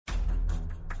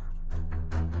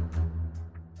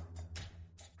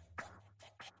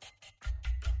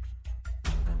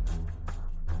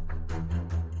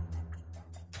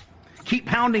Keep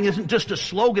pounding isn't just a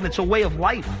slogan, it's a way of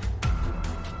life.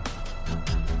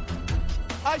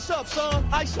 Ice up, son.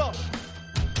 Ice up.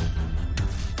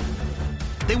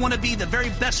 They want to be the very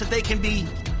best that they can be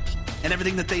in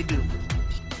everything that they do.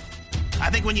 I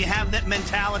think when you have that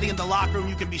mentality in the locker room,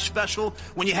 you can be special.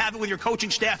 When you have it with your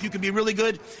coaching staff, you can be really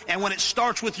good. And when it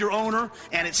starts with your owner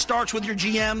and it starts with your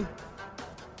GM,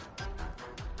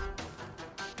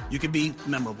 you can be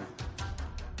memorable.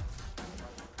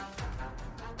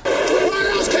 Why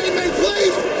else can't they play?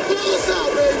 Fill us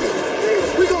out, baby.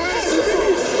 We gonna answer.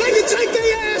 They can take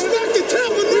their ass back to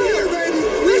Tampa now, baby.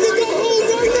 They can go home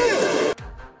right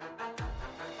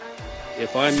now.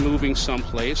 If I'm moving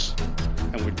someplace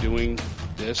and we're doing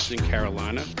this in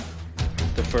Carolina,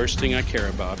 the first thing I care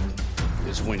about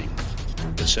is winning.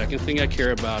 The second thing I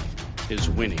care about is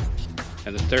winning.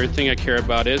 And the third thing I care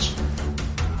about is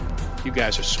you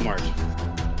guys are smart.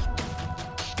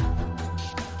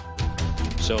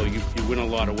 So you win a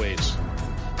lot of ways,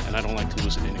 and I don't like to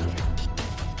lose it anyway.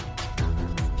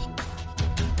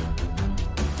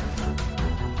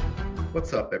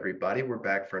 What's up, everybody? We're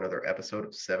back for another episode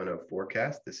of 7-0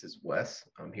 Forecast. This is Wes.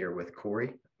 I'm here with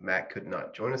Corey. Matt could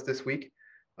not join us this week,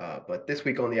 but this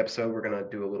week on the episode, we're going to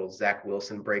do a little Zach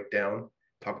Wilson breakdown,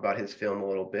 talk about his film a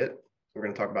little bit. We're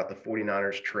going to talk about the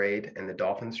 49ers trade and the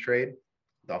Dolphins trade.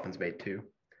 Dolphins made two.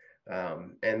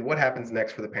 And what happens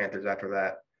next for the Panthers after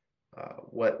that,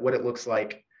 what it looks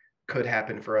like could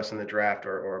happen for us in the draft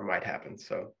or might happen.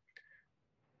 So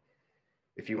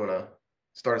if you want to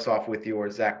start us off with your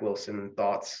Zach Wilson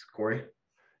thoughts, Corey.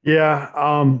 Yeah,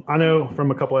 I know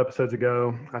from a couple episodes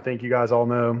ago, I think you guys all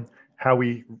know how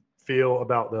we feel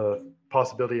about the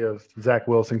possibility of Zach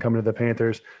Wilson coming to the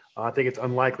Panthers. I think it's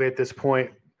unlikely at this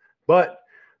point, but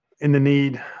in the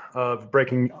need of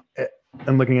breaking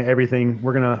and looking at everything,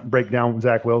 we're going to break down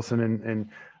Zach Wilson. And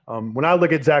when I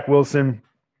look at Zach Wilson,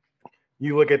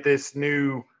 you look at this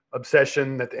new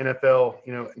obsession that the NFL,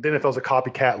 the NFL is a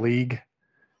copycat league.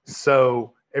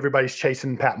 So everybody's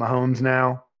chasing Pat Mahomes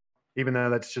now, even though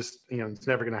that's just, it's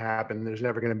never going to happen. There's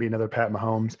never going to be another Pat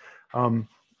Mahomes.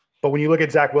 But when you look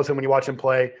at Zach Wilson, when you watch him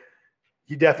play,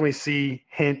 you definitely see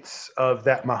hints of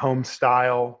that Mahomes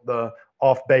style, the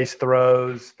off-base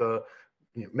throws, the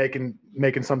making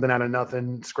something out of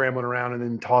nothing, scrambling around and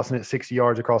then tossing it 60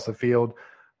 yards across the field.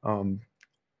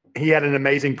 He had an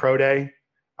amazing pro day.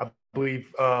 I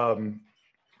believe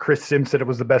Chris Sims said it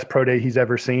was the best pro day he's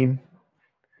ever seen.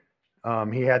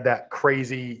 He had that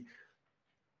crazy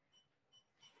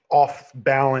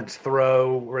off-balance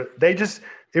throw where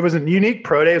it was a unique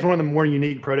pro day. It was one of the more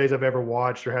unique pro days I've ever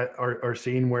watched or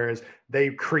seen, whereas they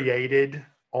created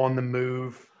on the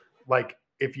move, like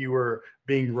if you were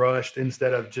being rushed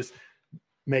instead of just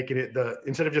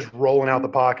rolling out the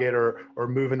pocket or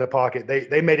moving the pocket,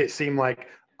 they made it seem like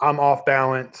I'm off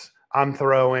balance, I'm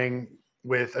throwing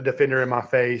with a defender in my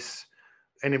face.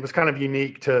 And it was kind of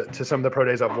unique to some of the pro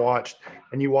days I've watched.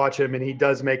 And you watch him and he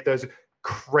does make those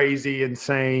crazy,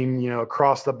 insane,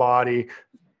 across the body,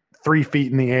 3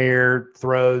 feet in the air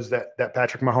throws that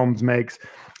Patrick Mahomes makes.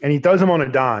 And he throws them on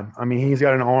a dime. I mean, he's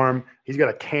got an arm, he's got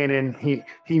a cannon.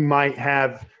 He might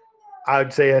have, I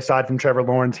would say, aside from Trevor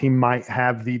Lawrence, he might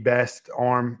have the best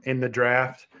arm in the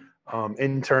draft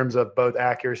in terms of both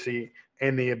accuracy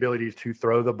and the ability to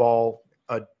throw the ball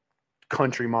a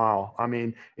country mile. I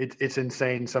mean, it's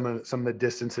insane some of the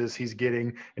distances he's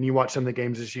getting. And you watch some of the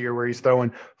games this year where he's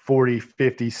throwing 40,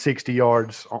 50, 60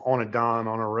 yards on a dime,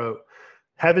 on a rope.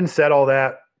 Having said all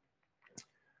that,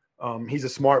 he's a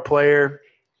smart player.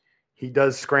 He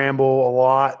does scramble a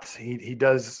lot. He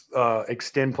does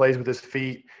extend plays with his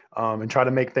feet and try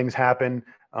to make things happen.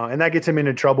 And that gets him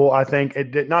into trouble, I think.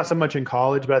 Not so much in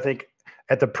college, but I think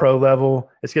at the pro level,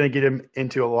 it's going to get him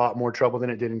into a lot more trouble than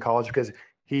it did in college because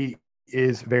he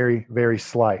is very, very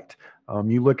slight.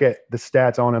 You look at the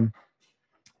stats on him,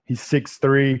 he's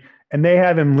 6'3", and they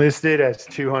have him listed as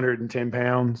 210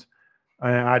 pounds.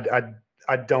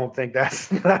 I don't think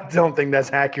that's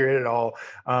accurate at all.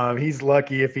 He's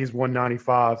lucky if he's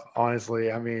 195, honestly.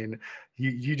 I mean,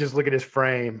 you just look at his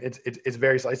frame. It's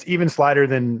very slight. It's even slighter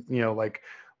than, like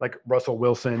Russell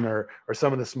Wilson or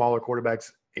some of the smaller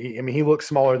quarterbacks. He looks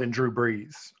smaller than Drew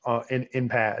Brees in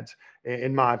pads,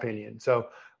 in my opinion. So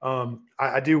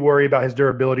I do worry about his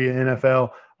durability in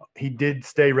NFL. He did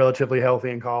stay relatively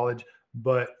healthy in college,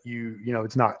 but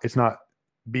it's not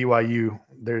BYU.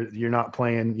 You're not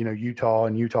playing, Utah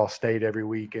and Utah State every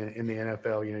week in the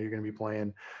NFL. You're going to be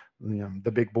playing,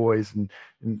 the big boys.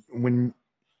 And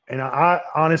I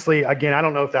honestly, again, I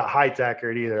don't know if that height's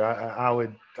accurate either.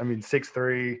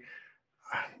 6'3",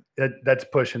 that's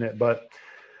pushing it. But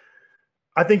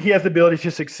I think he has the ability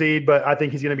to succeed, but I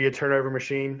think he's going to be a turnover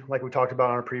machine, like we talked about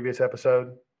on our previous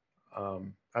episode.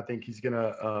 I think he's going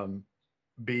to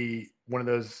be one of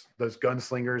those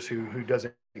gunslingers who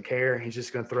doesn't care. He's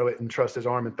just going to throw it and trust his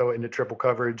arm and throw it into triple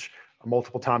coverage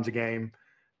multiple times a game.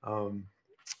 I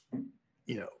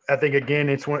think again,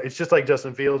 it's just like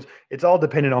Justin Fields. It's all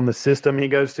dependent on the system he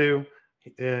goes to.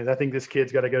 And I think this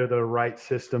kid's got to go to the right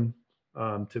system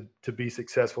to be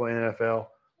successful in NFL.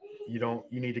 You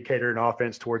need to cater an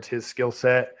offense towards his skill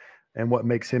set and what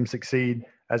makes him succeed,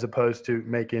 as opposed to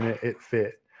making it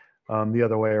fit the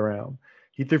other way around.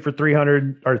 He threw for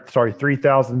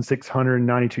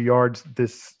 3,692 yards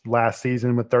this last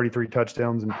season with 33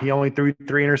 touchdowns, and he only threw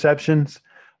 3 interceptions.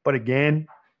 But again,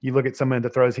 you look at some of the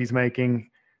throws he's making,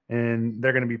 and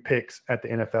they're going to be picks at the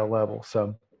NFL level.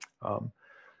 So I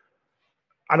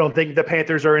don't think the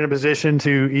Panthers are in a position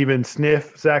to even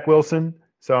sniff Zach Wilson.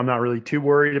 So I'm not really too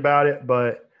worried about it,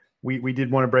 but we did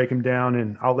want to break him down,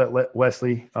 and I'll let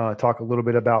Wesley talk a little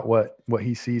bit about what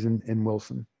he sees in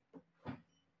Wilson.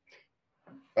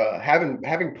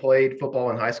 Having played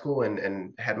football in high school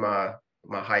and had my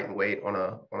height and weight on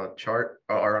a chart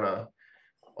or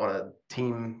on a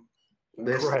team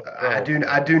list, right. I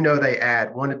do know they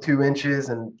add 1 to 2 inches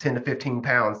and 10 to 15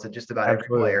 pounds to just about every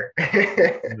player.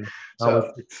 I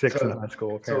was 6 in high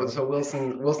school. Apparently. So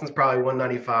Wilson's probably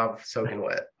 195 soaking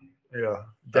wet. Yeah,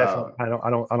 definitely.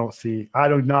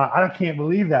 I can't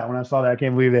believe that when I saw that. I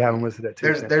can't believe they haven't listed at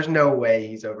 2. There's no way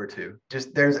he's over 2.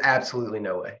 There's absolutely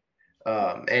no way.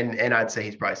 And I'd say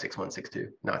he's probably 6'1", 6'2",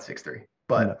 not 6'3".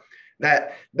 But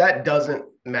that doesn't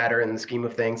matter in the scheme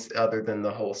of things, other than the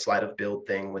whole sleight of build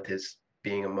thing with his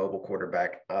being a mobile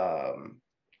quarterback.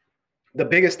 The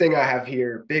biggest thing I have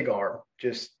here, big arm,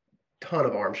 just ton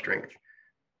of arm strength.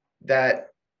 That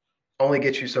only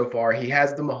gets you so far. He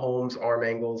has the Mahomes arm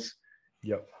angles.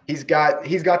 Yep. He's got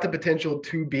the potential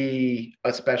to be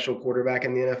a special quarterback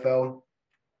in the NFL.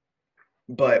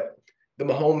 But the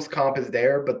Mahomes comp is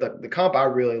there, but the comp I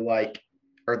really like,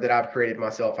 or that I've created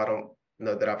myself, I don't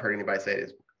know that I've heard anybody say it,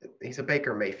 is he's a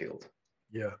Baker Mayfield.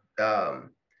 Yeah.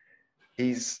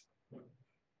 He's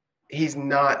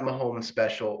not Mahomes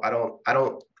special. I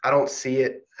don't see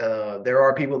it. There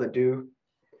are people that do.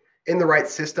 In the right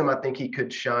system, I think he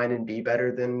could shine and be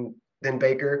better than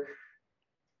Baker.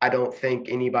 I don't think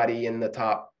anybody in the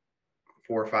top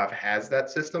 4 or 5 has that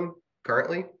system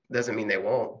currently. Doesn't mean they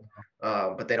won't,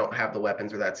 but they don't have the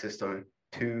weapons or that system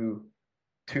to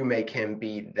make him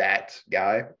be that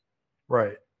guy.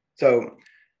 Right. So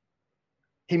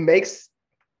he makes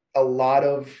a lot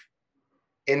of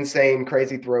insane,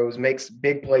 crazy throws, makes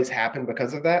big plays happen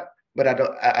because of that. But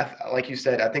like you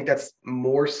said, I think that's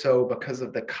more so because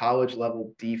of the college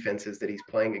level defenses that he's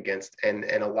playing against. And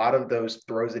a lot of those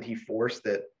throws that he forced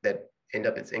that end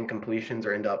up as incompletions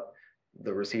or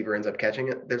the receiver ends up catching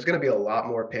it. There's going to be a lot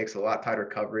more picks, a lot tighter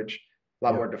coverage,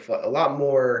 a lot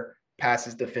more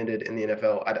passes defended in the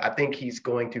NFL. I think he's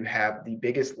going to have the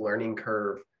biggest learning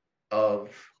curve of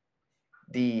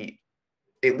the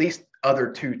at least other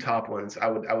 2 top ones. I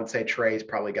would say Trey's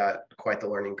probably got quite the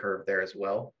learning curve there as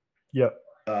well. Yep.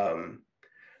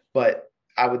 But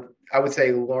I would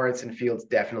say Lawrence and Fields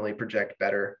definitely project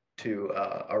better to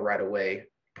a right away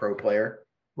pro player.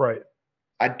 Right.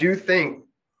 I do think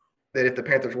that if the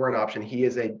Panthers were an option, he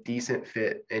is a decent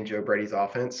fit in Joe Brady's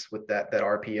offense with that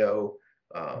RPO,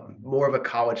 more of a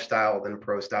college style than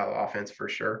pro style offense for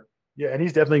sure. Yeah, and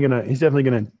he's definitely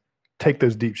gonna take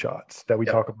those deep shots that we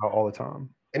talk about all the time.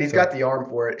 And he's got the arm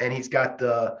for it, and he's got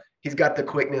the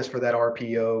quickness for that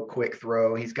RPO quick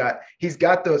throw. He's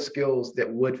got those skills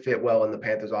that would fit well in the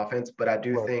Panthers offense. But I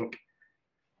do think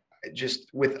just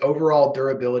with overall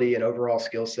durability and overall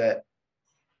skill set,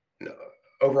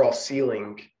 overall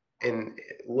ceiling, and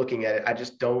looking at it,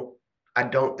 I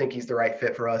don't think he's the right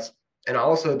fit for us. And I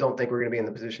also don't think we're going to be in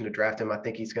the position to draft him. I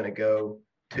think he's going to go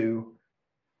to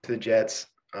the Jets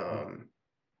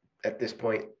at this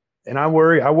point. And I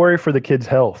worry for the kid's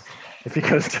health if he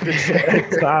goes to the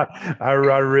Jets. I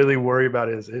really worry about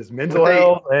his mental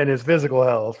health and his physical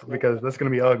health, because that's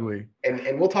going to be ugly.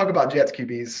 And we'll talk about Jets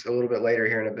QBs a little bit later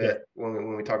here in a bit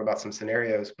when we talk about some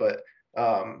scenarios. But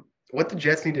what the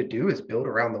Jets need to do is build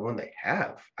around the one they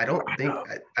have. I don't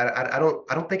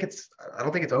think it's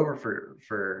over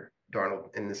for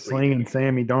Darnold in this league. Slinging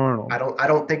Sammy Darnold. I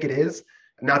don't think it is.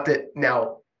 Not that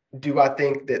now. Do I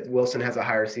think that Wilson has a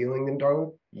higher ceiling than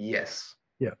Darnold? Yes.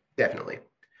 Yeah. Definitely.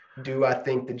 Do I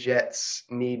think the Jets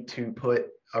need to put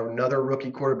another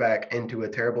rookie quarterback into a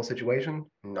terrible situation?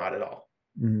 Not at all.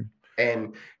 Mm-hmm.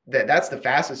 And that's the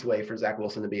fastest way for Zach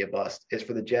Wilson to be a bust, is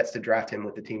for the Jets to draft him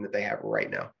with the team that they have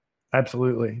right now.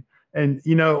 Absolutely. And,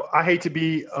 I hate to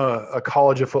be a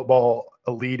college of football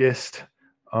elitist,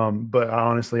 but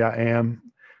honestly, I am.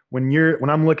 When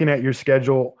I'm looking at your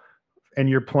schedule and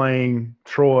you're playing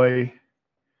Troy,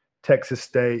 Texas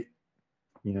State,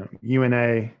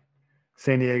 UNA,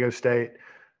 San Diego State,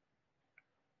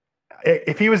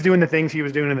 if he was doing the things he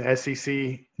was doing in the SEC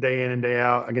day in and day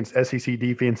out against SEC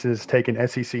defenses, taking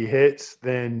SEC hits,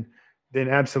 then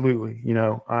absolutely,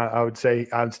 I would say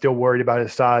I'm still worried about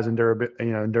his size and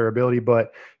durability,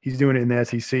 but he's doing it in the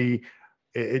SEC.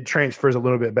 It transfers a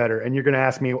little bit better. And you're going to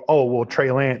ask me, oh, well,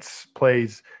 Trey Lance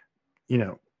plays,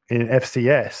 in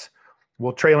FCS.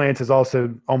 Well, Trey Lance is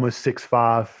also almost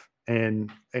 6'5"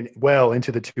 and well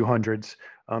into the 200s.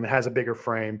 It has a bigger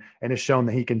frame and has shown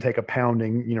that he can take a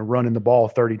pounding, running the ball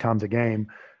 30 times a game.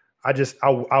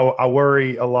 I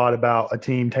worry a lot about a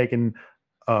team taking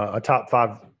a top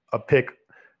 5 a pick,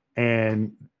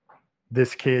 and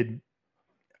this kid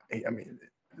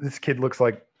looks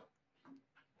like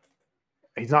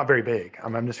he's not very big.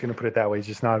 I'm just going to put it that way. He's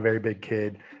just not a very big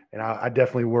kid. And I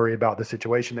definitely worry about the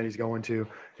situation that he's going to,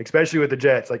 especially with the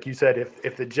Jets. Like you said,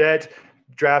 if the Jets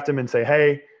draft him and say,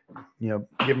 hey, give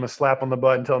him a slap on the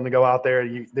butt and tell him to go out there.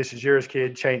 This is yours,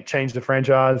 kid. Change the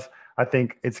franchise. I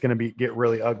think it's going to get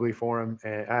really ugly for him.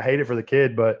 And I hate it for the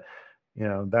kid, but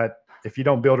that if you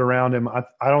don't build around him, I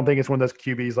don't think it's one of those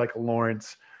QBs like a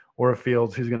Lawrence or a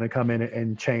Fields who's going to come in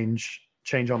and change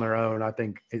on their own. I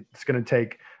think it's going to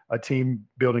take a team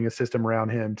building a system around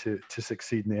him to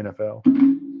succeed in the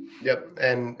NFL. Yep.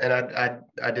 And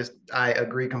I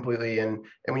agree completely. And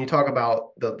when you talk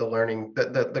about the learning,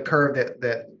 the curve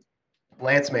that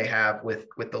Lance may have with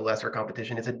the lesser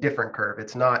competition, it's a different curve.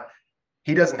 It's not,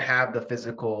 he doesn't have the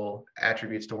physical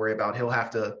attributes to worry about. He'll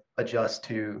have to adjust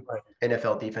to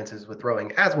NFL defenses with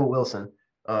throwing, as will Wilson,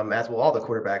 as will all the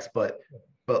quarterbacks.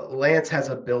 But Lance has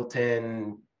a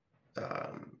built-in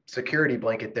security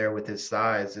blanket there with his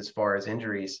size as far as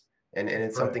injuries. And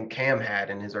it's something Cam had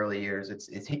in his early years.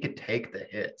 It's he could take the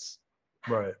hits,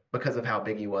 right, because of how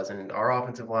big he was. And our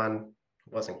offensive line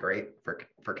wasn't great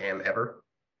for Cam ever.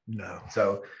 No.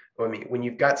 So I mean, when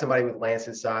you've got somebody with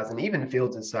Lance's size and even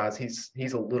Fields' size, he's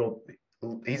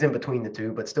in between the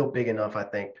two, but still big enough, I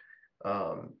think,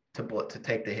 to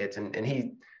take the hits. And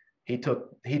he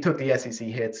took the SEC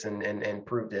hits and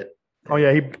proved it. Oh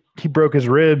yeah, he broke his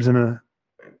ribs in a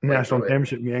national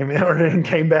championship game and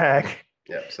came back.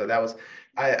 Yeah, so that was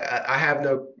I have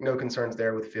no concerns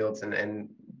there with Fields and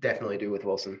definitely do with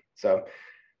Wilson. So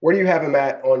where do you have him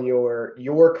at on your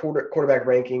quarterback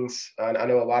rankings? I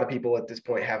know a lot of people at this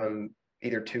point have him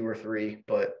either 2 or 3,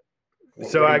 but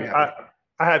so I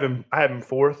have him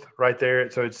fourth right there.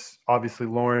 So it's obviously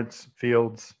Lawrence,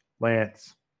 Fields,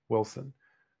 Lance, Wilson,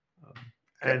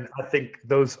 and I think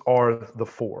those are the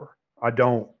 4. I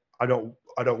don't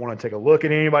want to take a look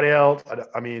at anybody else.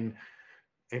 I mean,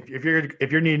 if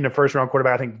you're needing a first round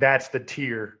quarterback, I think that's the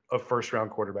tier of first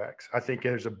round quarterbacks. I think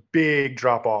there's a big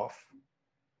drop off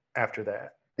after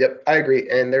that. Yep, I agree.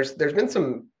 And there's been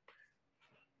some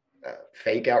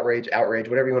fake outrage,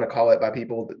 whatever you want to call it, by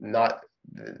people not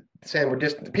saying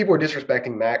people are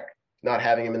disrespecting Mac, not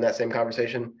having him in that same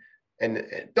conversation. And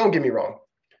don't get me wrong,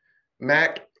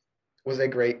 Mac was a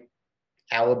great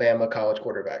Alabama college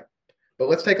quarterback. But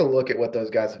let's take a look at what those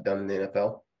guys have done in the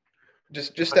NFL.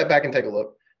 Just step back and take a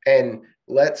look. And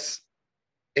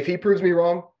if he proves me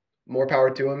wrong, more power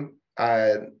to him.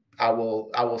 I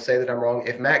will say that I'm wrong.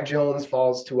 If Mac Jones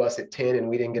falls to us at 10 and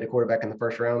we didn't get a quarterback in the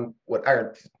first round,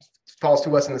 falls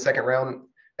to us in the second round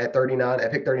at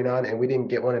pick 39, and we didn't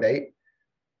get one at 8,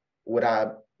 would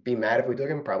I be mad if we took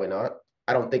him? Probably not.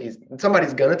 I don't think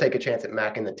somebody's going to take a chance at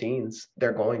Mac in the teens.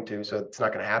 They're going to, so it's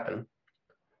not going to happen.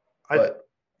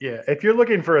 Yeah, if you're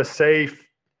looking for a safe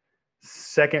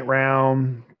second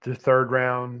round to third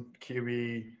round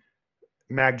QB,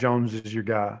 Mac Jones is your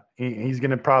guy. He's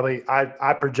going to probably –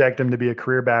 I project him to be a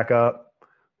career backup.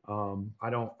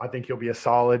 I think he'll be a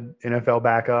solid NFL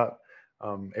backup.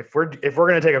 If we're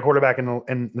going to take a quarterback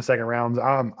in the second rounds,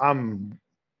 I'm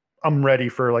ready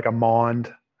for like a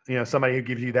Mond, somebody who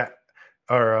gives you that,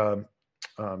 or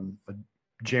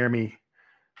Jeremy.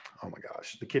 Oh my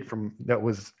gosh, the kid that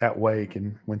was at Wake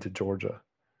and went to Georgia.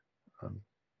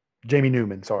 Jamie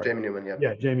Newman, sorry. Jamie Newman, yeah.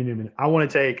 Yeah, Jamie Newman. I want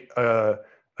to take a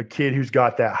kid who's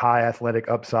got that high athletic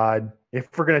upside. If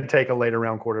we're going to take a later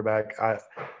round quarterback,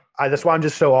 that's why I'm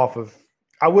just so off of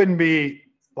 – I wouldn't be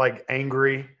like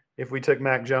angry if we took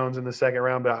Mac Jones in the second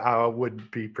round, but I would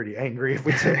be pretty angry if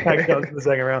we took Mac Jones in the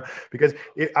second round, because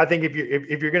I think if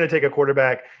you're going to take a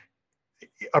quarterback –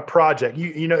 a project,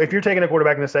 if you're taking a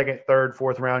quarterback in the second, third,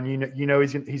 fourth round,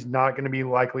 he's not going to be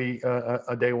likely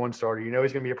a day one starter. He's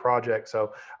going to be a project.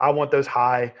 So I want those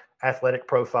high athletic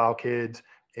profile kids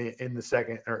in the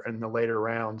second or in the later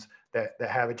rounds that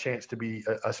have a chance to be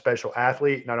a special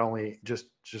athlete, not only just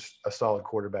a solid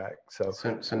quarterback. So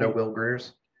no Will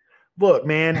Greers. Look,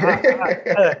 man,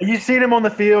 you seen him on the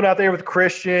field out there with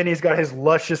Christian. He's got his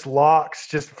luscious locks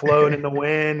just flowing in the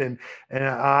wind, and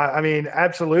I mean,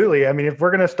 absolutely. I mean, if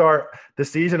we're going to start the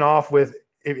season off with,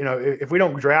 if we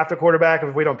don't draft a quarterback,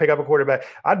 if we don't pick up a quarterback,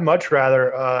 I'd much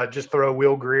rather just throw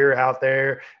Will Grier out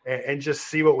there and just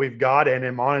see what we've got in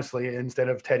him, honestly, instead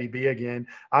of Teddy B again.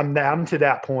 I'm to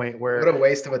that point where what a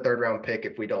waste of a third round pick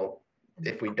if we don't.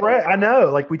 Right, I know.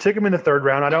 Like, we took him in the third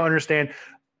round. I don't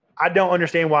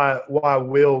understand why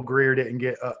Will Grier didn't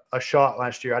get a shot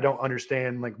last year. I don't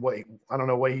understand I don't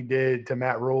know what he did to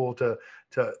Matt Rule to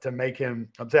make him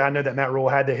upset. I know that Matt Rule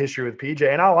had the history with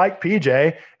PJ, and I like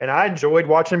PJ, and I enjoyed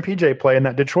watching PJ play in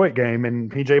that Detroit game, and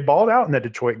PJ balled out in that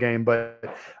Detroit game.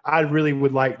 But I really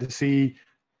would like to see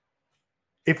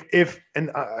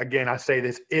again, I say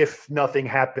this, if nothing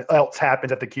else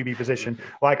happens at the QB position,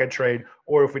 like a trade,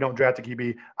 or if we don't draft a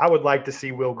QB, I would like to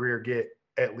see Will Grier get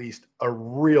at least a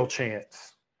real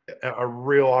chance, a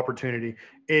real opportunity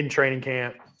in training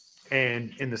camp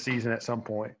and in the season at some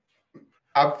point.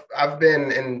 I've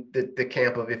been in the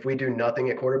camp of, if we do nothing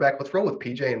at quarterback, let's roll with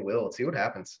PJ and Will and see what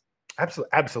happens.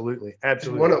 Absolutely. Let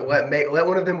one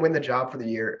of them win the job for the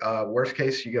year. Worst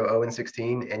case, you go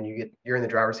 0-16 and you're in the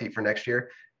driver's seat for next year.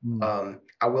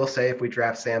 I will say, if we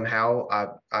draft Sam Howell,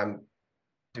 I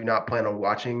do not plan on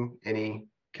watching any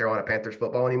Carolina Panthers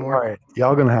football anymore. All right,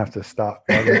 y'all gonna have to stop.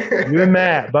 You and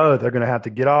Matt both are gonna have to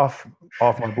get off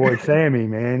my boy Sammy,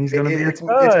 man. He's gonna be it's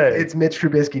Mitch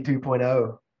Trubisky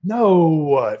 2.0.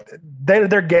 No,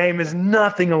 their game is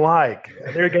nothing alike.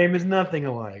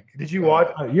 Did you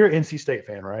watch? You're an NC State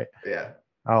fan, right? Yeah.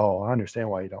 Oh, I understand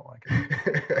why you don't like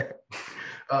it.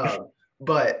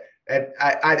 But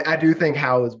I do think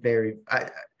Howell is very.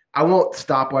 I won't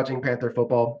stop watching Panther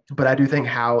football, but I do think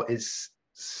Howell is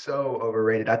so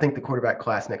overrated. I think the quarterback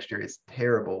class next year is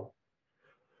terrible.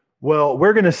 Well,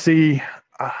 we're gonna see.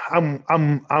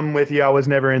 I'm with you. I was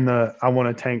never in the I want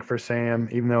to tank for Sam,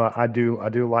 even though I do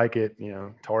like it.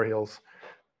 Tar Heels.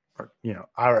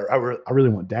 I really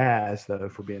want Daz, though.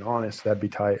 If we're being honest, that'd be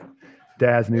tight.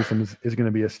 Daz Newsome is going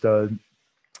to be a stud.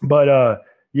 But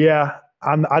yeah,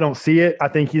 I don't see it. I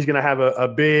think he's going to have a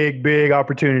big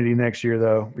opportunity next year,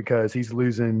 though, because he's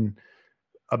losing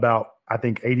about, I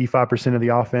think, 85% of the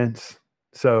offense.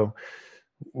 So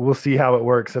we'll see how it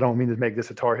works. I don't mean to make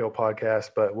this a Tar Heel podcast,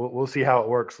 but we'll see how it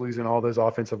works, losing all those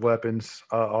offensive weapons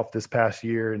off this past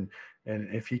year, and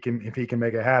if he can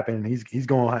make it happen, he's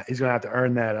going to have to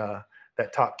earn that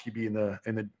top QB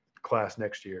in the class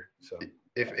next year. So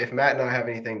if Matt and I have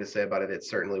anything to say about it, it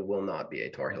certainly will not be a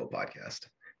Tar Heel podcast.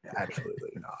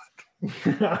 Absolutely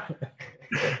not.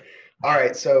 All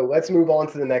right, so let's move on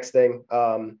to the next thing.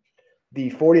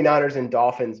 The 49ers and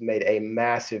Dolphins made a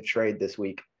massive trade this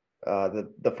week. The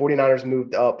 49ers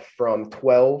moved up from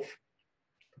 12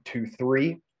 to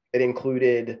 3. It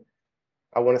included,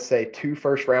 I want to say, 2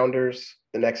 first-rounders,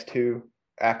 the next 2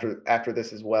 after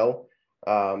this as well.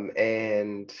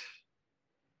 And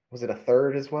was it a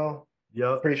third as well?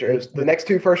 Yeah. Pretty sure it was the next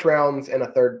 2 first rounds and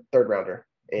a third rounder.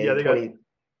 It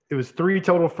was 3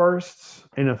 total firsts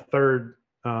and a third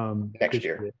next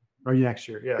year. Or next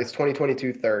year, yeah. It's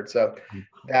 2022 third. So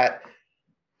that –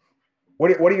 what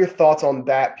are your thoughts on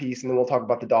that piece? And then we'll talk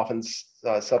about the Dolphins'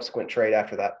 subsequent trade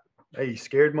after that. Hey,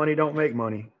 scared money don't make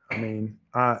money. I mean,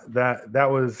 that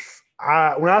was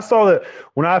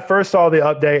when I first saw the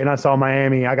update and I saw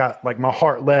Miami, I got like my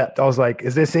heart leapt. I was like,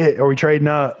 is this it? Are we trading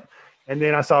up? And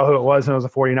then I saw who it was, and it was the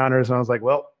 49ers, and I was like,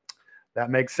 well,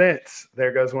 that makes sense.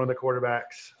 There goes one of the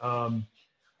quarterbacks.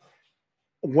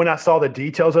 When I saw the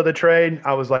details of the trade,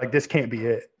 I was like, this can't be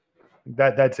it.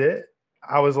 That's it.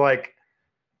 I was like,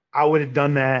 I would have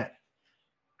done that,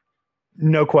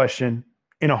 no question,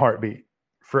 in a heartbeat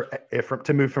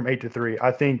to move from 8 to 3. I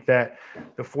think that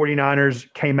the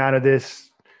 49ers came out of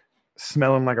this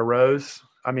smelling like a rose.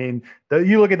 I mean,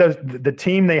 you look at the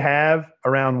team they have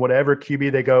around whatever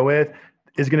QB they go with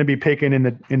is going to be picking in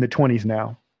the 20s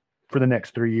now for the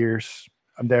next 3 years.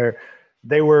 I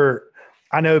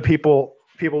know people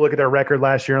look at their record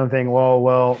last year and think,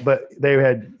 well, but they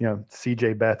had,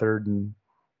 CJ Beathard and,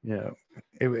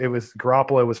 it was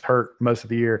Garoppolo was hurt most of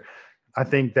the year. I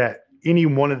think that any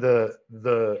one of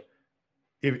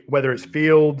whether it's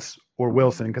Fields or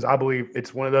Wilson, because I believe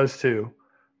it's one of those two.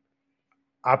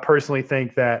 I personally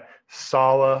think that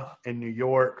Saleh in New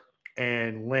York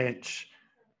and Lynch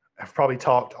have probably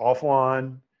talked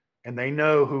offline, and they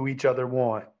know who each other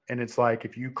want. And it's like,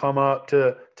 if you come up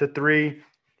to 3,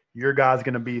 your guy's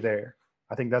going to be there.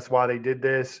 I think that's why they did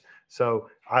this. So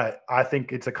I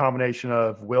think it's a combination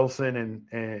of Wilson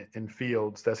and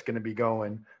Fields that's going to be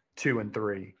going 2 and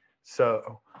 3.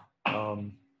 So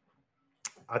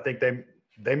I think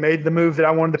they made the move that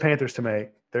I wanted the Panthers to make.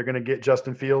 They're going to get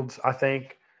Justin Fields, I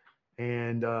think.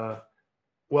 And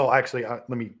actually, let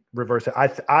me reverse it.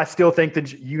 I still think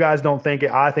that you guys don't think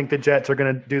it. I think the Jets are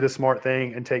going to do the smart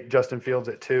thing and take Justin Fields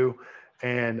at 2.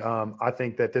 And I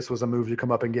think that this was a move to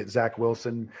come up and get Zach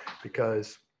Wilson,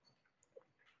 because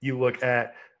you look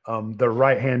at the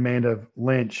right-hand man of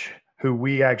Lynch, who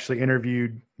we actually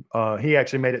interviewed. He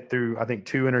actually made it through, I think,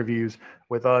 2 interviews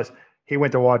with us. He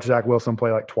went to watch Zach Wilson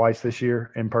play like twice this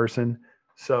year in person.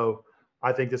 So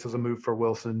I think this was a move for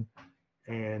Wilson.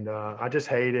 And I just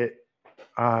hate it.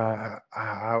 I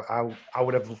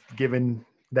would have given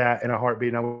that in a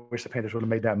heartbeat, and I wish the Panthers would have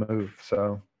made that move.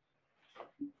 So,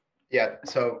 yeah.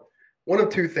 So one of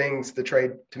 2 things the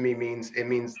trade to me means. It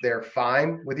means they're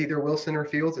fine with either Wilson or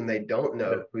Fields, and they don't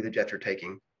know who the Jets are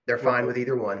taking. They're fine with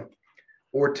either one.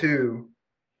 Or 2,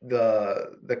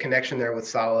 the connection there with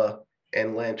Saleh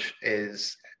and Lynch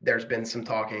is there's been some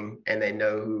talking, and they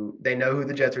know who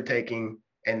the Jets are taking,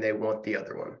 and they want the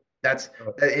other one.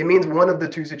 It means one of the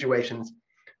 2 situations.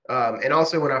 And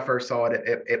also when I first saw it,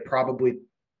 it probably,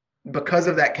 because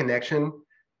of that connection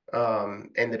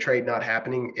and the trade not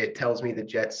happening, it tells me the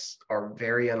Jets are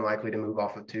very unlikely to move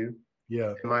off of 2.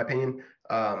 Yeah. In my opinion.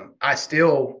 I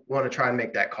still want to try and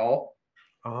make that call.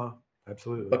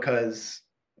 Absolutely. Because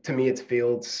to me, it's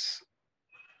Fields,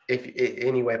 if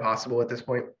any way possible at this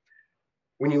point.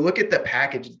 When you look at the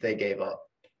package that they gave up,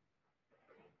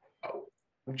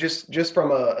 just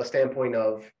from a standpoint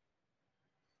of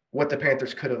what the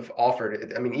Panthers could have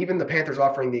offered. I mean, even the Panthers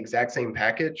offering the exact same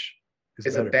package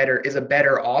is a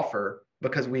better offer,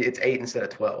 because it's 8 instead of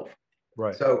 12.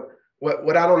 Right. So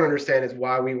what I don't understand is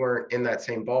why we weren't in that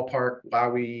same ballpark,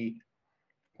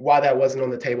 why that wasn't on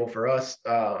the table for us.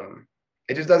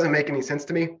 It just doesn't make any sense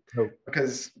to me. Nope.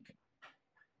 Because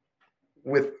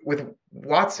with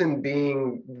Watson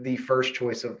being the first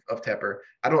choice of Tepper,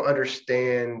 I don't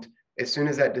understand. As soon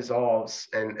as that dissolves,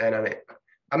 and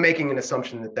I'm making an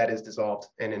assumption that is dissolved,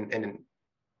 and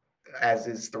as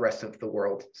is the rest of the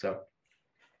world. So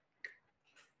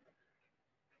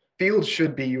Fields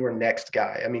should be your next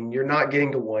guy. I mean, you're not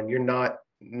getting to 1. You're not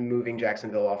moving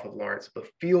Jacksonville off of Lawrence, but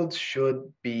Fields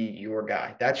should be your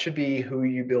guy. That should be who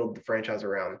you build the franchise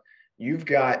around. You've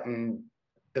gotten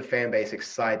the fan base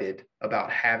excited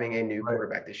about having a new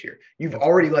quarterback this year. You've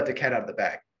already let the cat out of the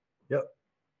bag. Yep.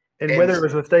 And whether it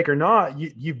was a mistake or not,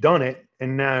 you've done it.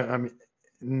 And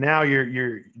now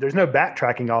you're there's no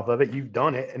backtracking off of it. You've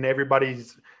done it, and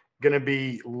everybody's going to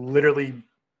be literally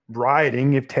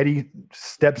rioting if Teddy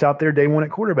steps out there day 1 at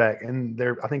quarterback. And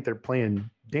I think they're playing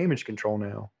damage control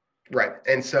now. Right.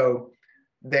 And so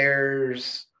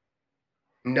there's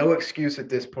no excuse at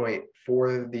this point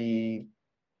for there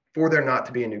not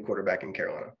to be a new quarterback in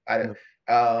Carolina.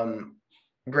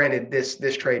 Granted,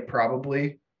 this trade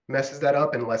probably messes that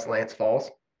up unless Lance falls.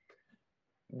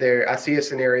 I see a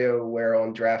scenario where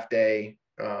on draft day,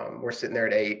 we're sitting there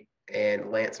at 8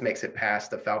 and Lance makes it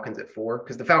past the Falcons at 4,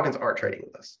 because the Falcons aren't trading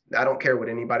with us. I don't care what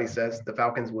anybody says. The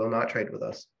Falcons will not trade with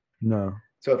us. No.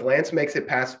 So if Lance makes it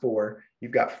past 4,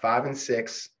 you've got 5 and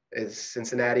 6 is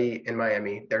Cincinnati and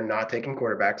Miami. They're not taking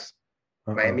quarterbacks.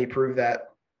 Miami proved that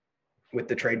with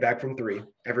the trade back from 3.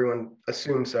 Everyone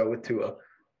assumes so with Tua.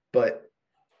 But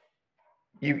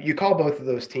you call both of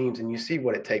those teams and you see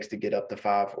what it takes to get up to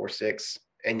 5 or 6,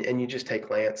 and you just take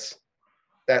Lance.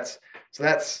 That's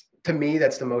to me,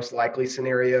 that's the most likely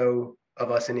scenario of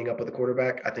us ending up with a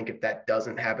quarterback. I think if that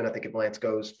doesn't happen, I think if Lance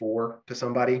goes 4 to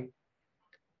somebody,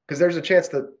 because there's a chance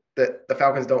that the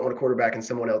Falcons don't want a quarterback and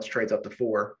someone else trades up to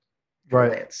 4 for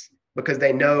Lance, because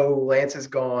they know Lance is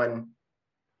gone.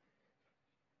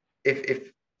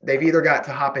 If they've either got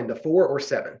to hop into 4 or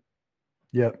 7.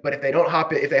 Yeah. But if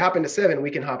they hop into 7,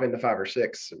 we can hop into 5 or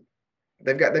 6.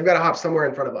 They've got to hop somewhere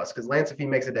in front of us, because Lance, if he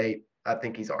makes it 8, I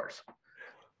think he's ours.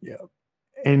 Yeah.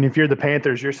 And if you're the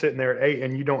Panthers, you're sitting there at 8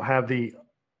 and you don't have the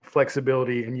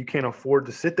flexibility and you can't afford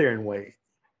to sit there and wait.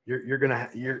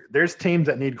 There's teams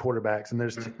that need quarterbacks, and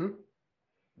there's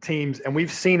teams, and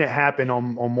we've seen it happen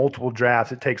on multiple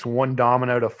drafts. It takes one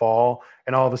domino to fall,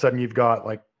 and all of a sudden you've got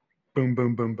like boom,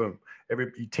 boom, boom, boom.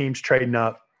 Every team's trading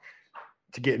up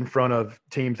to get in front of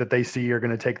teams that they see are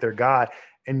going to take their guy.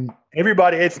 And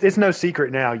everybody, it's no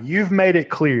secret now. You've made it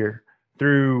clear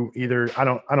through either I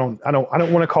don't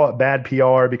want to call it bad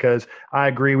PR, because I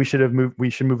agree we should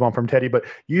move on from Teddy, but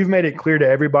you've made it clear to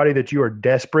everybody that you are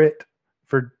desperate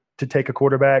to take a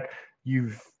quarterback.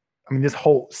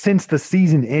 Since the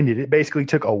season ended, it basically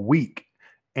took a week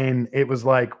And it was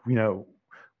like,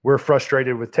 we're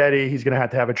frustrated with Teddy. He's going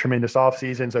to have a tremendous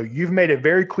offseason. So you've made it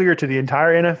very clear to the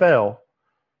entire NFL,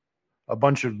 a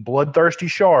bunch of bloodthirsty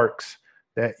sharks,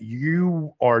 that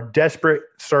you are desperate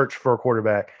search for a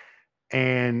quarterback.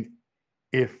 And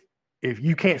if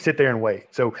you can't sit there and wait.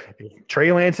 So if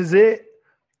Trey Lance is it,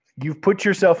 you've put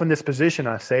yourself in this position.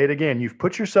 I say it again. You've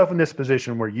put yourself in this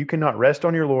position where you cannot rest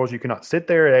on your laurels. You cannot sit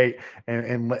there at 8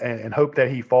 and hope that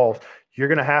he falls. You're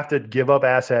going to have to give up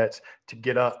assets to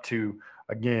get up to,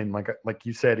 again, like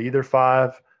you said, either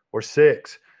 5 or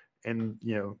 6. And,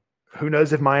 who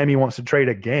knows if Miami wants to trade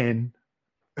again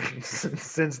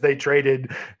since they traded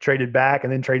back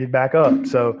and then traded back up.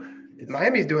 So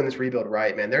Miami's doing this rebuild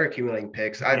right, man. They're accumulating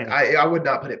picks. I would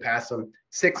not put it past them.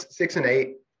 6 and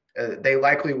 8. They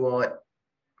likely want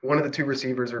one of the 2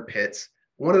 receivers or Pitts.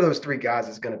 One of those 3 guys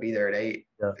is going to be there at 8.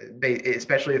 Yeah.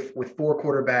 Especially if with 4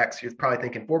 quarterbacks, you're probably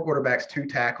thinking 4 quarterbacks, 2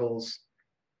 tackles,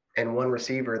 and 1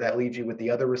 receiver. That leaves you with the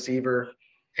other receiver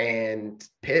and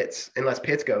Pitts, unless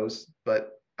Pitts goes.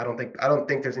 But I don't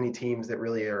think there's any teams that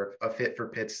really are a fit for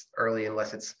Pitts early,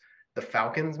 unless it's the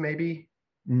Falcons maybe.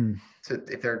 So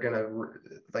if they're going to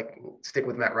stick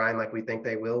with Matt Ryan like we think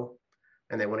they will,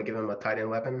 and they want to give him a tight end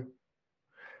weapon.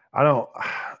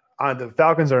 The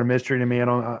Falcons are a mystery to me.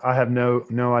 I have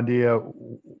no idea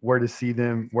where I see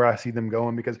them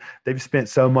going, because they've spent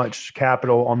so much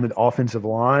capital on the offensive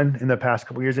line in the past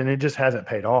couple of years, and it just hasn't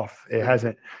paid off. It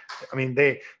hasn't. I mean,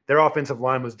 their offensive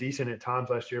line was decent at times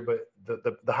last year, but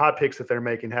the high picks that they're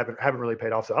making haven't really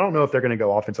paid off. So I don't know if they're going to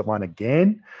go offensive line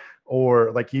again,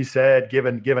 or like you said, give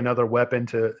another weapon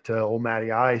to old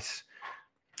Matty Ice,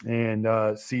 and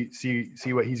see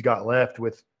what he's got left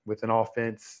with an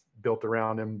offense built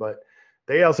around him. But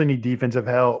they also need defensive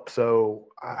help. So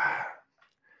I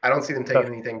don't see them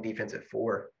taking anything defensive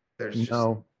for. There's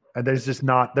not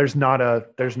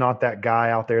that guy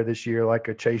out there this year like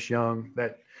a Chase Young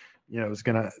that is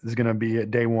gonna be a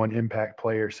day one impact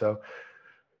player. So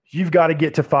you've got to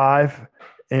get to 5,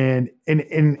 and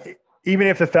even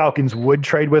if the Falcons would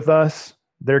trade with us,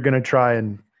 they're gonna try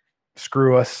and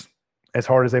screw us as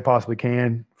hard as they possibly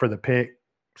can for the pick.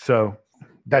 So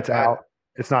that's out.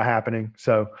 It's not happening.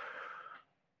 So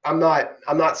I'm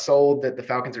not sold that the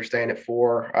Falcons are staying at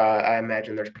 4. I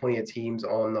imagine there's plenty of teams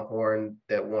on the horn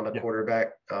that want a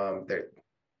quarterback. There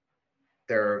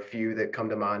are a few that come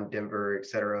to mind, Denver, et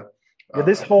cetera. Yeah,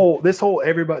 this whole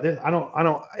everybody. I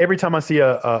don't. Every time I see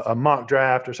a mock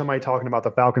draft or somebody talking about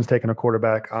the Falcons taking a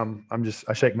quarterback,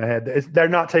 I shake my head. They're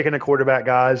not taking a quarterback,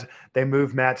 guys. They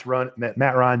moved Matt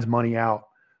Ryan's money out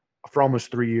for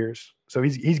almost 3 years. So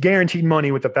he's guaranteed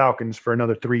money with the Falcons for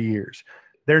another 3 years.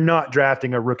 They're not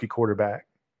drafting a rookie quarterback.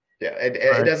 Yeah,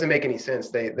 it doesn't make any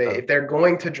sense. If they're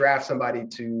going to draft somebody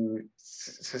to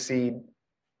succeed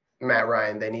Matt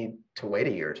Ryan, they need to wait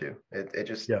a year or 2.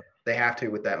 They have to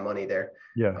with that money there.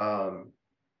 Yeah.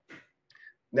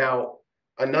 Now,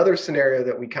 another scenario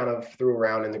that we kind of threw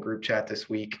around in the group chat this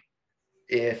week,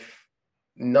 if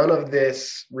none of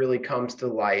this really comes to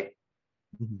light,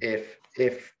 if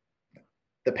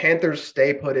the Panthers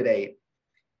stay put at 8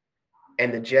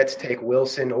 and the Jets take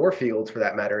Wilson or Fields for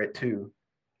that matter at 2,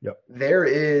 there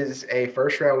is a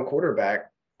first-round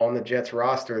quarterback on the Jets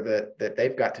roster that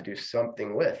they've got to do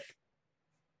something with.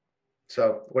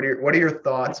 So what are your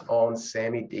thoughts on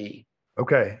Sammy D?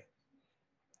 Okay.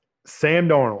 Sam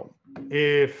Darnold.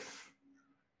 If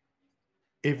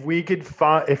we could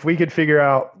figure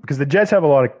out, because the Jets have a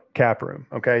lot of cap room.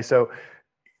 Okay. So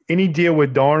any deal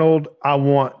with Darnold, I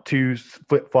want to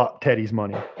flip-flop Teddy's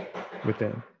money with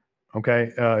them.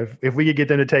 Okay. If we could get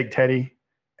them to take Teddy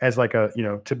as like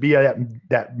to be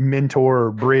that mentor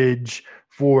or bridge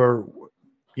for,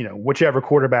 whichever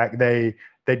quarterback they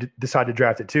decide to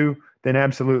draft it to, then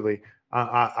absolutely.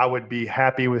 I would be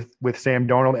happy with Sam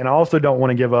Darnold. And I also don't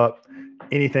want to give up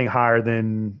anything higher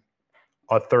than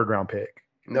a 3rd round pick.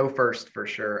 No first for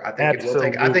sure. I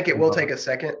think it will take a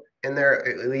second in there,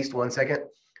 at least 1 second.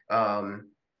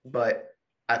 But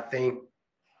I think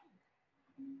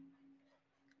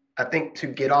to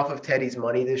get off of Teddy's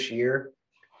money this year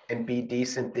and be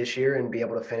decent this year and be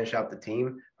able to finish out the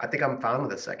team, I think I'm fine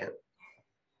with a second.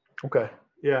 Okay.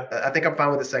 Yeah. I think I'm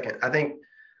fine with a second. I think.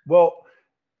 Well,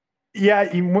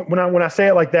 yeah. When I say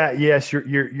it like that, yes,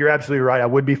 you're absolutely right. I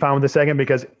would be fine with a second,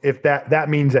 because if that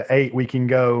means at 8 we can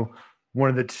go one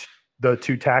of the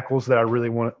 2 tackles that I really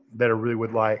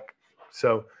would like.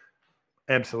 So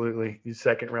absolutely, his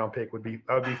 2nd round pick I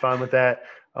would be fine with that.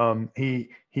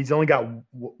 He's only got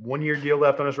 1 year deal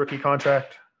left on his rookie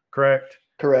contract, correct?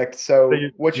 Correct. So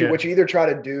what you either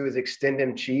try to do is extend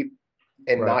him cheap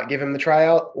and not give him the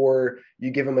tryout, or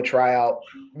you give him a tryout,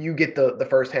 you get the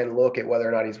firsthand look at whether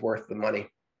or not he's worth the money.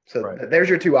 So there's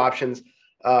your two options.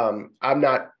 I'm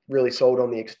not really sold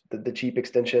on the cheap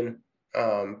extension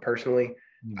personally.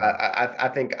 I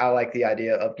think I like the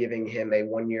idea of giving him a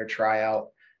 1-year tryout.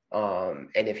 And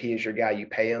if he is your guy, you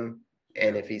pay him.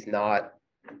 And if he's not,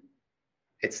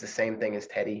 it's the same thing as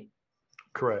Teddy.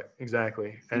 Correct.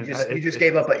 Exactly. And you just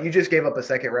gave up a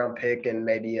second round pick and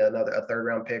maybe a third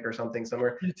round pick or something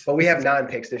somewhere. But we have 9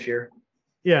 picks this year.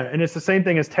 Yeah, and it's the same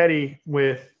thing as Teddy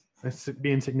with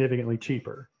being significantly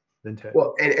cheaper than Teddy.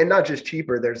 Well, and not just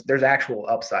cheaper. There's actual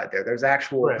upside there. There's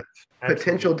actual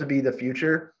potential to be the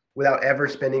future without ever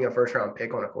spending a first round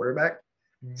pick on a quarterback.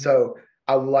 Mm-hmm. So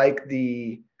I like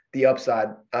the upside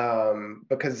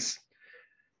because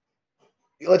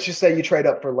let's just say you trade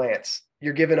up for Lance.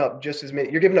 You're giving up just as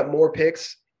many. You're giving up more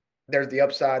picks. There's the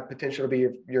upside potential to be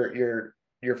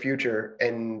your future,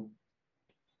 and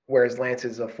whereas Lance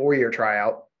is a 4-year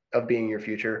tryout of being your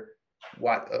future,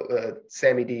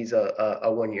 Sammy D's a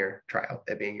 1-year tryout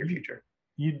at being your future.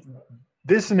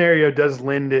 This scenario does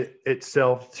lend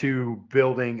itself to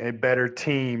building a better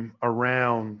team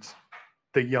around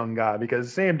the young guy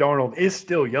because Sam Darnold is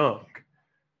still young.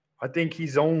 I think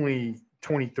he's only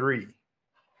 23.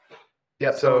 Yeah,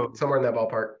 so somewhere in that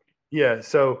ballpark. Yeah,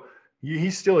 so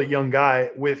he's still a young guy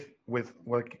with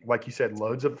like you said,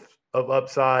 loads of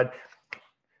upside.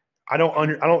 I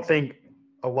don't think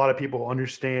a lot of people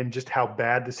understand just how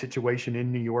bad the situation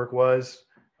in New York was.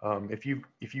 If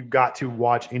you got to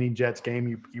watch any Jets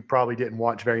game, you probably didn't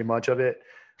watch very much of it.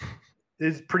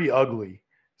 It's pretty ugly.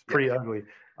 It's pretty ugly.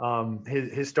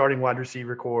 His starting wide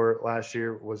receiver core last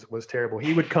year was terrible.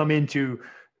 He would come into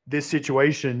this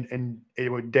situation and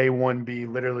it would day one be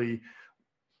literally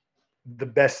the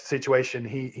best situation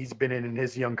he's been in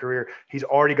his young career. He's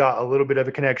already got a little bit of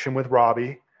a connection with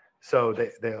Robbie, so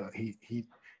they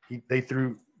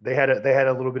had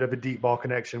a little bit of a deep ball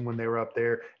connection when they were up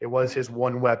there. It was his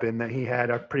one weapon that he had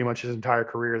pretty much his entire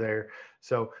career there.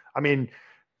 So I mean,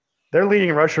 their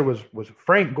leading rusher was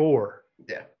Frank Gore.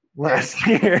 Yeah. Last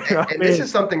year. And this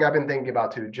is something I've been thinking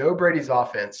about too. Joe Brady's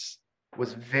offense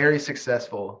was very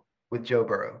successful with Joe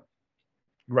Burrow.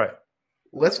 Right.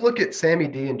 Let's look at Sammy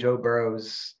D and Joe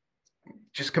Burrow's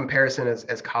just comparison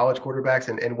as college quarterbacks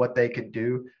and what they could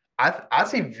do. I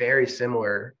see very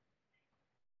similar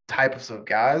types of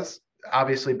guys.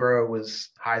 Obviously, Burrow was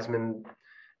Heisman.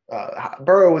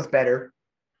 Burrow was better.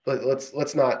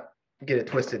 Let's not get it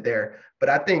twisted there. But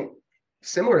I think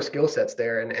similar skill sets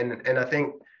there, and I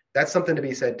think that's something to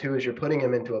be said too. Is you're putting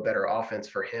him into a better offense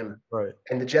for him, right?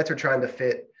 And the Jets are trying to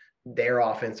fit their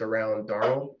offense around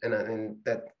Darnold, and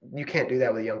that you can't do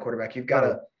that with a young quarterback. You've got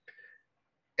to.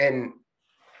 And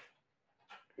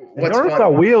Darnold's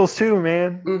got wheels too,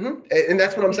 man. Mm-hmm. And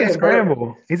that's what I'm saying.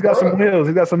 Scramble. He's got some wheels.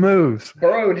 He's got some moves.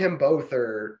 Burrow and him both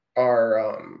are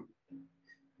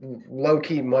low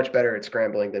key much better at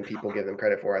scrambling than people give them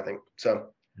credit for, I think. So,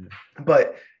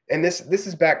 but and this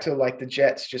is back to like the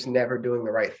Jets just never doing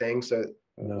the right thing. So,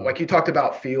 like you talked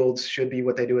about, Fields should be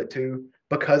what they do it too.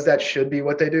 Because that should be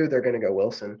what they do, they're going to go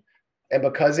Wilson. And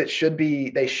because it should be,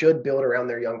 they should build around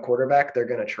their young quarterback. They're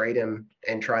going to trade him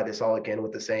and try this all again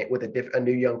with a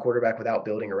new young quarterback without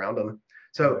building around him.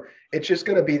 So it's just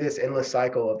going to be this endless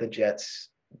cycle of the Jets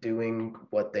doing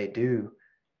what they do.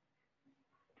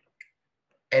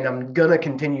 And I'm going to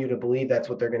continue to believe that's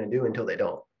what they're going to do until they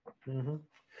don't. Mm-hmm.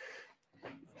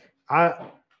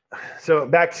 So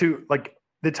back to like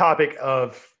the topic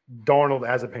of Darnold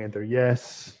as a Panther.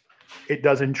 Yes, it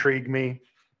does intrigue me.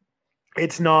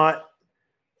 It's not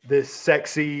this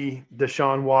sexy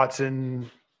Deshaun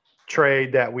Watson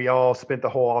trade that we all spent the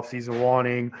whole offseason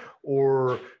wanting,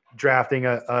 or drafting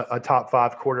a top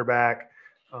 5 quarterback.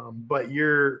 But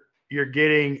you're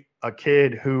getting a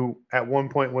kid who at one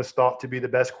point was thought to be the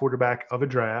best quarterback of a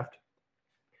draft,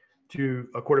 to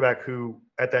a quarterback who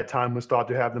at that time was thought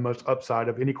to have the most upside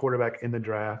of any quarterback in the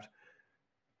draft,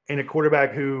 and a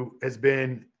quarterback who has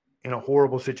been in a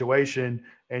horrible situation,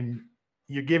 and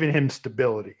you're giving him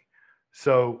stability.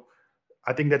 So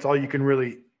I think that's all you can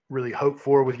really, really hope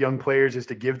for with young players, is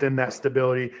to give them that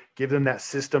stability, give them that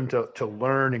system to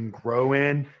learn and grow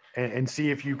in, and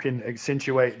see if you can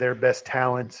accentuate their best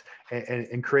talents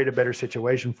and create a better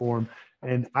situation for them.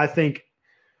 And I think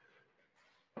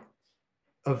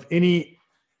of any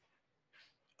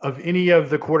of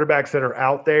the quarterbacks that are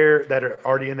out there that are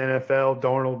already in the NFL,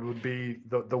 Darnold would be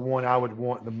the one I would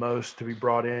want the most to be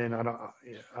brought in.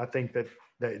 I think that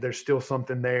there's still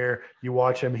something there. You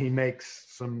watch him; he makes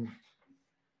some.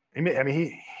 I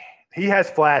mean, he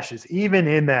has flashes even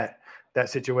in that that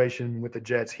situation with the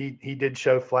Jets. He did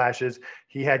show flashes.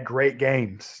 He had great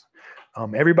games.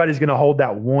 Everybody's going to hold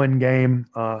that one game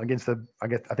against I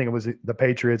think it was the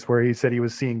Patriots where he said he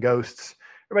was seeing ghosts.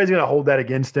 Everybody's going to hold that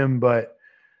against him, but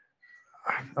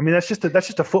I mean that's just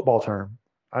a football term.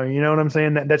 I mean, you know what I'm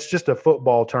saying? That's just a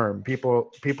football term.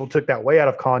 People took that way out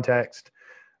of context.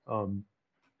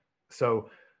 So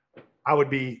I would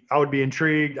be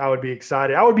intrigued. I would be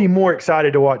excited. I would be more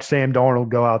excited to watch Sam Darnold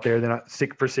go out there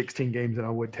for 16 games than I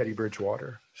would Teddy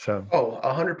Bridgewater. So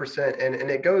 100%, and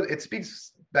it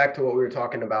speaks back to what we were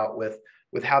talking about with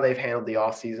how they've handled the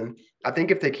offseason. I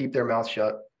think if they keep their mouth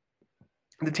shut,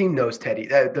 the team knows Teddy.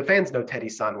 The fans know Teddy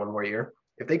signed one more year.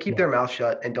 If they keep their mouth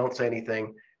shut and don't say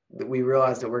anything, we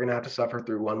realize that we're going to have to suffer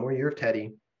through one more year of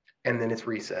Teddy, and then it's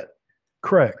reset.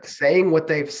 Correct. Saying what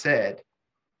they've said,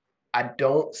 I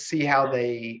don't see how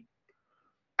they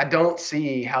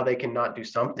cannot do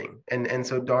something. And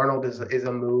so Darnold is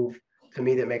a move to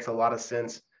me that makes a lot of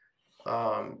sense.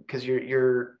 Because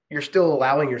you're still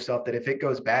allowing yourself that if it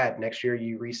goes bad next year,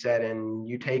 you reset and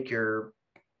you draft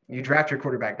your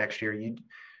quarterback next year.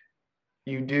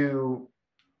 You do.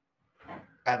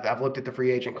 I've looked at the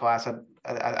free agent class.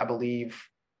 I believe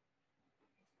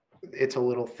it's a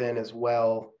little thin as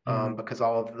well because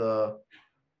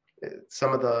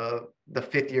some of the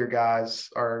fifth year guys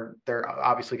they're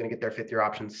obviously going to get their fifth year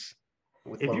options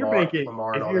with if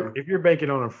you're banking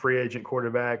on a free agent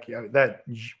quarterback,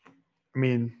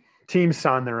 teams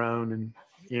sign their own, and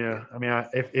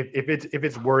if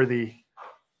it's worthy,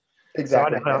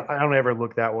 exactly. So I don't ever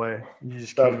look that way. You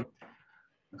just can't.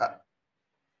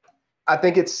 I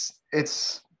think it's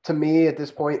to me at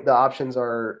this point the options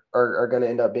are going to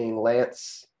end up being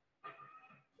Lance,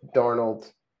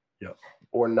 Darnold,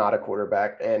 or not a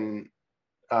quarterback. And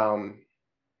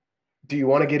do you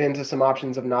want to get into some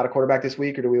options of not a quarterback this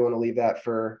week, or do we want to leave that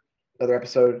for another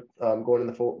episode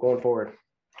going forward?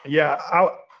 Yeah,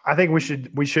 I think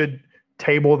we should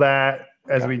table that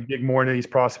as we dig more into these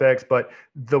prospects. But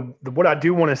what I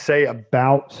do want to say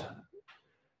about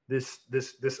this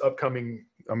upcoming,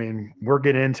 I mean, we're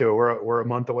getting into it. We're a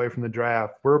month away from the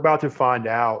draft. We're about to find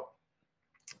out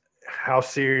how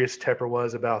serious Tepper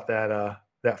was about that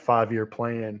 5-year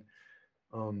plan.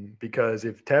 Because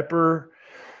if Tepper's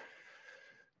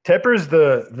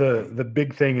the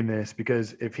big thing in this,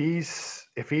 because if he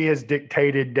has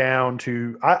dictated down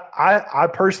to, I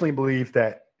personally believe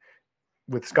that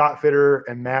with Scott Fitterer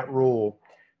and Matt Rule,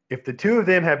 if the two of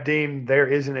them have deemed there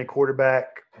isn't a quarterback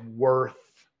worth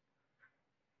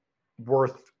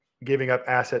giving up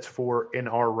assets for in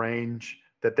our range,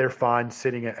 that they're fine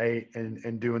sitting at 8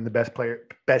 and doing the best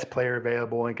player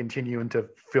available and continuing to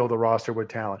fill the roster with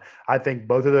talent. I think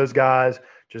both of those guys,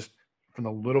 just from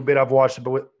the little bit I've watched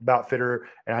about Fitterer,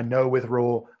 and I know with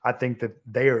Rule, I think that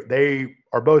they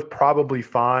are both probably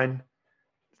fine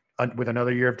with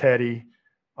another year of Teddy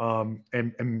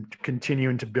and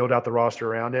continuing to build out the roster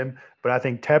around him. But I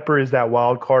think Tepper is that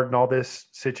wild card in all this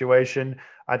situation.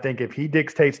 I think if he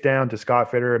dictates down to Scott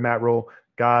Fitterer and Matt Rule,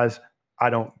 guys, I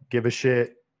don't give a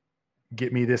shit,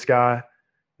 get me this guy,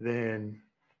 then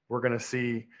we're going to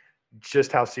see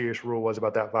just how serious Rule was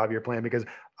about that 5-year plan. Because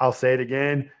I'll say it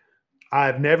again,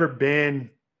 I've never been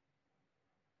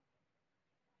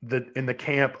in the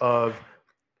camp of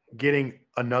getting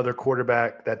another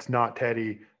quarterback that's not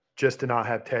Teddy just to not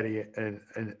have Teddy, and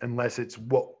unless it's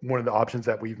one of the options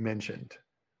that we've mentioned.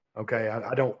 Okay,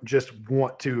 I don't just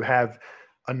want to have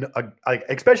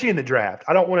especially in the draft.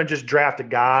 I don't want to just draft a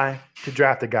guy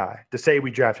to say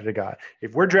we drafted a guy.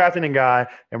 If we're drafting a guy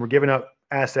and we're giving up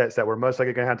assets that we're most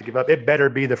likely going to have to give up, it better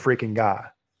be the freaking guy.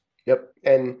 Yep,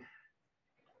 and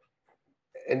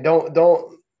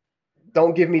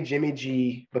don't give me Jimmy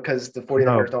G because the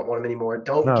 49ers don't want him anymore.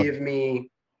 Don't give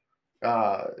me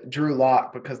Drew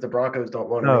Lock because the Broncos don't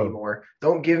want him anymore.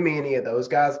 Don't give me any of those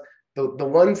guys. The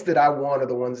ones that I want are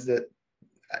the ones that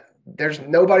there's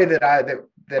nobody that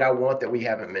I want that we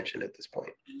haven't mentioned at this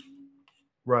point.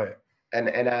 Right.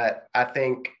 And I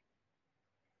think,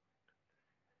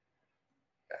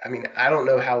 I mean, I don't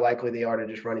know how likely they are to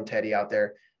just running Teddy out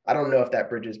there. I don't know if that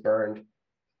bridge is burned.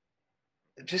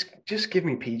 Just give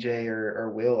me PJ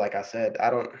or Will, like I said.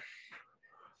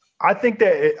 I think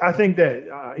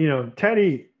that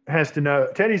Teddy has to know.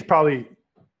 Teddy's probably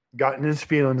gotten his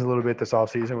feelings a little bit this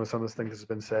offseason with some of the things that's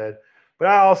been said. But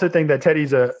I also think that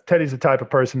Teddy's the type of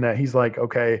person that he's like,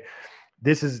 okay,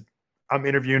 I'm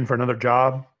interviewing for another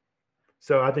job.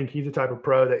 So I think he's the type of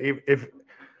pro that if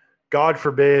God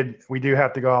forbid we do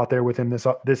have to go out there with him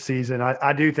this season,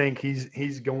 I do think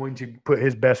he's going to put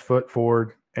his best foot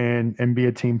forward and be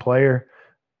a team player,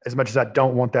 as much as I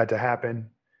don't want that to happen.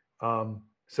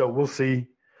 So we'll see.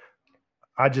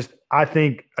 I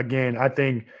think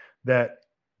that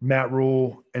Matt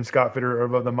Rule and Scott Fitter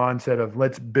are of the mindset of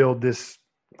let's build this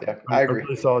I agree. a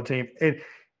really solid team.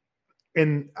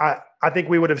 And I think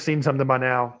we would have seen something by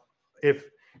now if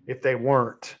they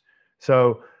weren't.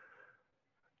 So,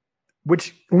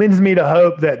 which lends me to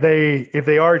hope that if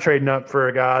they are trading up for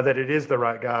a guy, that it is the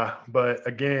right guy. But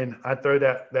again, I throw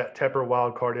that Tepper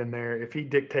wild card in there. If he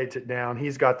dictates it down,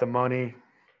 he's got the money.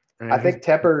 I think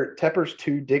Tepper's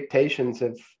 2 dictations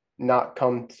have not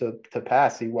come to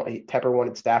pass. Tepper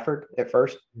wanted Stafford at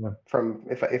first. Yeah. From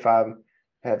if I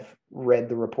have read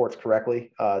the reports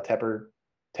correctly, Tepper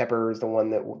is the one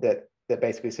that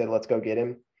basically said let's go get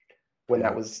him when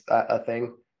that was a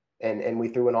thing. And we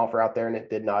threw an offer out there and it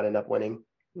did not end up winning.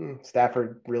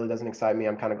 Stafford really doesn't excite me.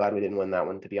 I'm kind of glad we didn't win that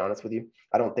one, to be honest with you.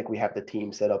 I don't think we have the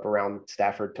team set up around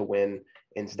Stafford to win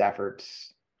in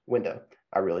Stafford's window.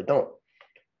 I really don't.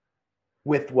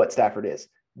 With what Stafford is.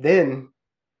 Then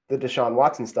the Deshaun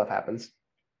Watson stuff happens.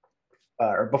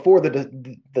 Or before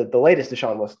the latest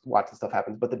Deshaun Watson stuff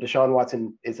happens, but the Deshaun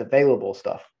Watson is available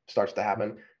stuff starts to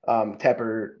happen.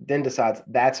 Tepper then decides,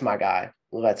 that's my guy.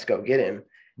 Let's go get him.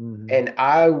 Mm-hmm. And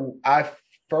I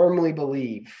firmly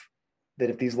believe that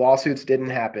if these lawsuits didn't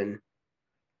happen,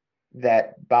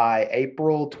 that by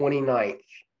April 29th,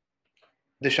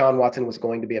 Deshaun Watson was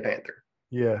going to be a Panther.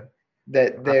 Yeah.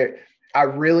 I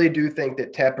really do think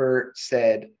that Tepper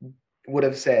would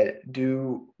have said,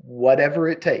 do whatever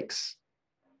it takes.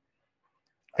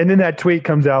 And then that tweet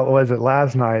comes out, was it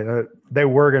last night? They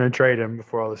were going to trade him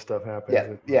before all this stuff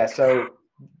happened. Yeah. So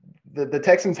the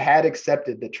Texans had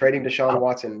accepted that trading Deshaun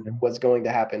Watson was going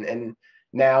to happen, and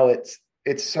now it's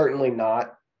certainly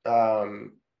not.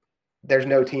 There's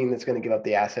no team that's going to give up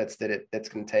the assets that's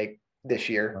going to take this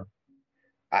year.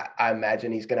 I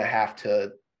imagine he's going to have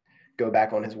to go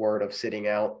back on his word of sitting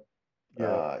out,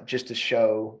 just to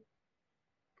show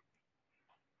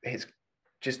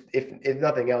if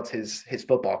nothing else, his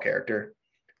football character.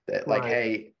 That like,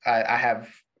 hey, I have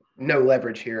no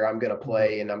leverage here. I'm going to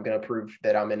play, and I'm going to prove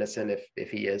that I'm innocent if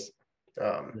he is.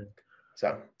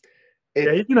 So he's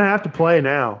going to have to play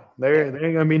now. There ain't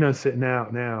going to be no sitting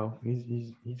out now.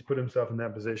 He's put himself in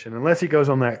that position. Unless he goes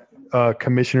on that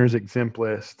commissioner's exempt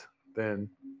list, then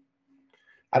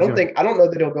I don't know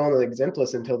that he'll go on the exempt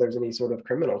list until there's any sort of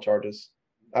criminal charges,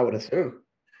 I would assume.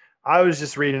 I was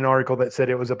just reading an article that said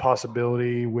it was a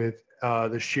possibility with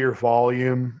the sheer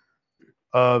volume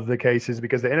of the cases,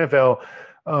 because the NFL,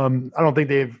 I don't think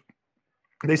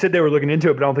they said they were looking into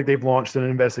it, but I don't think they've launched an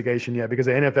investigation yet, because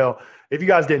the NFL, if you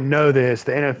guys didn't know this,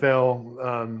 the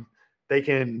NFL,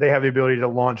 they have the ability to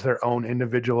launch their own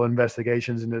individual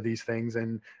investigations into these things,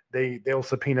 and they'll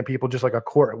subpoena people just like a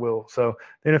court will. So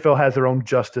the NFL has their own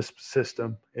justice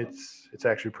system. It's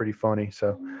actually pretty funny.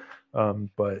 So,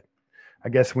 but I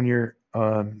guess when you're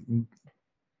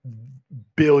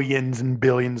billions and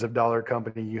billions of dollar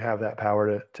company, you have that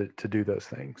power to do those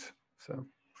things. So,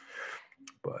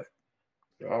 but.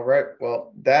 All right.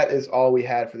 Well, that is all we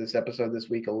had for this episode this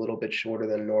week. A little bit shorter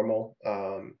than normal.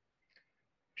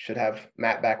 Should have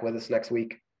Matt back with us next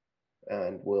week,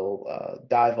 and we'll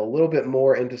dive a little bit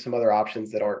more into some other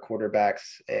options that aren't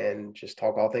quarterbacks and just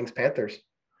talk all things Panthers.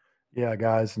 Yeah,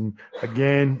 guys. And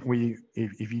again, when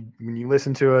you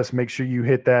listen to us, make sure you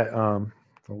hit that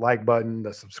the like button,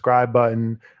 the subscribe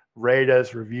button, rate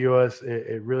us, review us.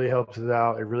 It really helps us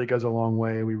out. It really goes a long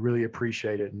way. We really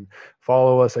appreciate it. And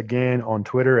follow us again on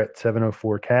Twitter at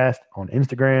 704cast, on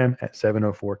Instagram at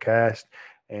 704cast.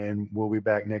 And we'll be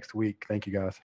back next week. Thank you, guys.